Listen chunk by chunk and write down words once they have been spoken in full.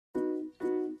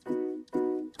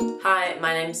Hi,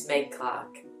 my name's Meg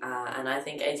Clarke and I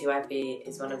think ATYP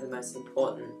is one of the most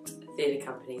important theatre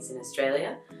companies in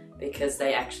Australia because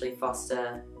they actually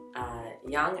foster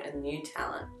young and new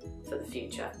talent for the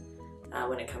future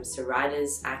when it comes to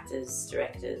writers, actors,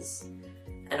 directors,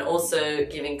 and also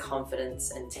giving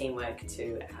confidence and teamwork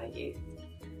to our youth.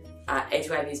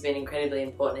 ATYP has been incredibly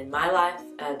important in my life,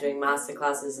 doing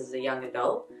masterclasses as a young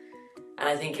adult, and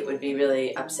I think it would be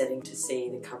really upsetting to see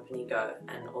the company go,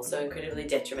 and also incredibly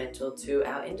detrimental to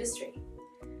our industry.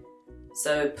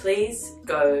 So please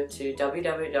go to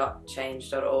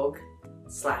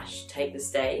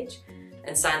www.change.org/takethestage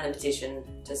and sign the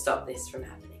petition to stop this from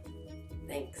happening.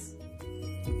 Thanks.